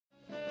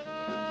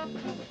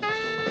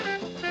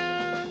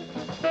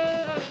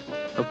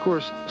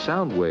course,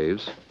 sound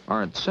waves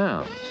aren't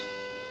sounds.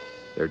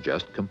 They're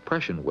just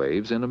compression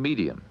waves in a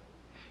medium.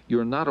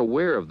 You're not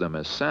aware of them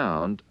as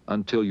sound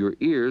until your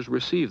ears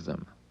receive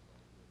them.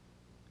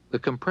 The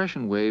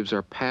compression waves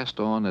are passed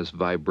on as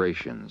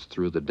vibrations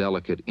through the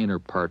delicate inner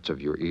parts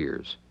of your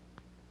ears.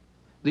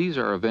 These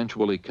are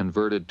eventually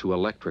converted to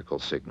electrical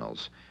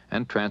signals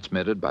and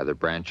transmitted by the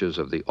branches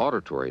of the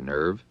auditory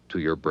nerve to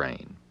your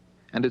brain.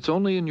 And it's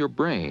only in your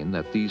brain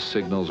that these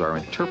signals are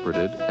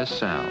interpreted as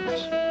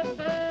sounds.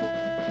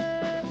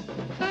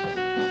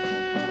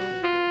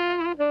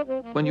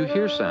 When you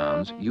hear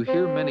sounds, you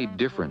hear many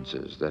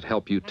differences that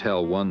help you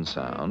tell one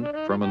sound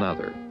from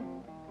another.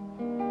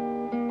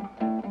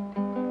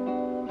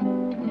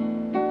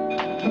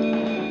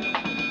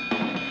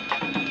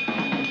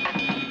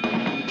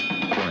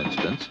 For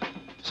instance,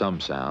 some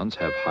sounds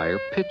have higher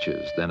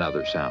pitches than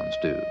other sounds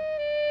do.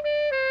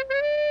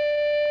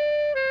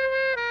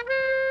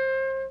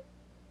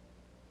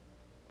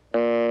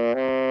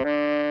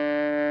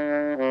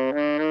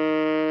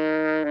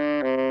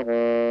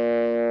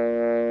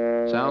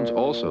 Sounds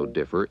also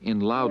differ in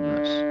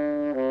loudness.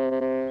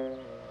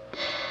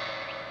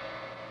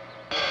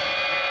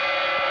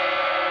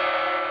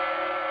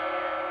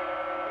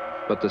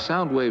 But the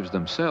sound waves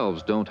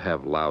themselves don't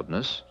have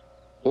loudness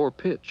or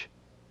pitch.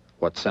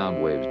 What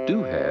sound waves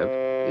do have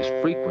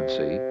is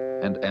frequency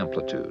and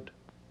amplitude.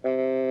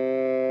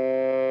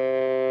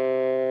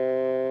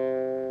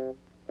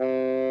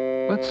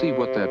 Let's see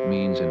what that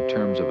means in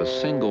terms of a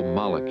single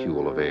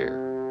molecule of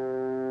air.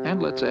 And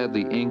let's add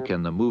the ink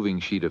and the moving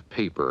sheet of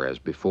paper as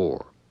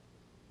before.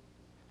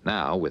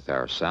 Now, with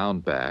our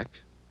sound back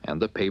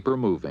and the paper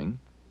moving,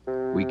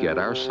 we get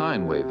our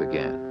sine wave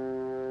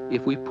again.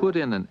 If we put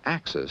in an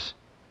axis,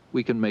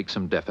 we can make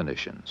some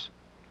definitions.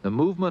 The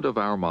movement of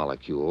our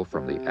molecule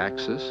from the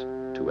axis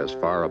to as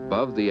far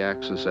above the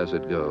axis as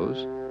it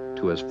goes,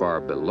 to as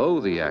far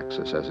below the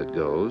axis as it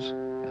goes,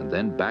 and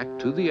then back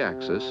to the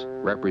axis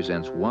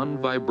represents one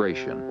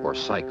vibration or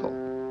cycle.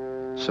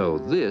 So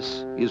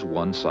this is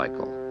one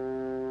cycle.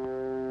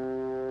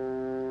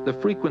 The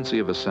frequency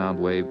of a sound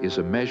wave is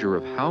a measure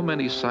of how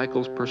many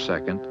cycles per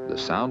second the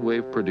sound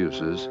wave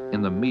produces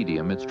in the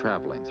medium it's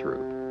traveling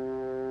through.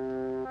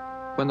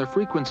 When the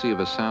frequency of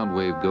a sound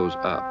wave goes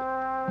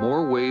up,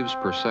 more waves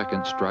per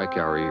second strike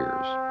our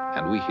ears,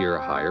 and we hear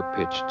a higher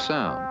pitched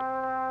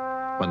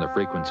sound. When the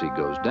frequency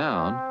goes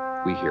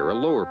down, we hear a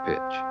lower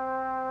pitch.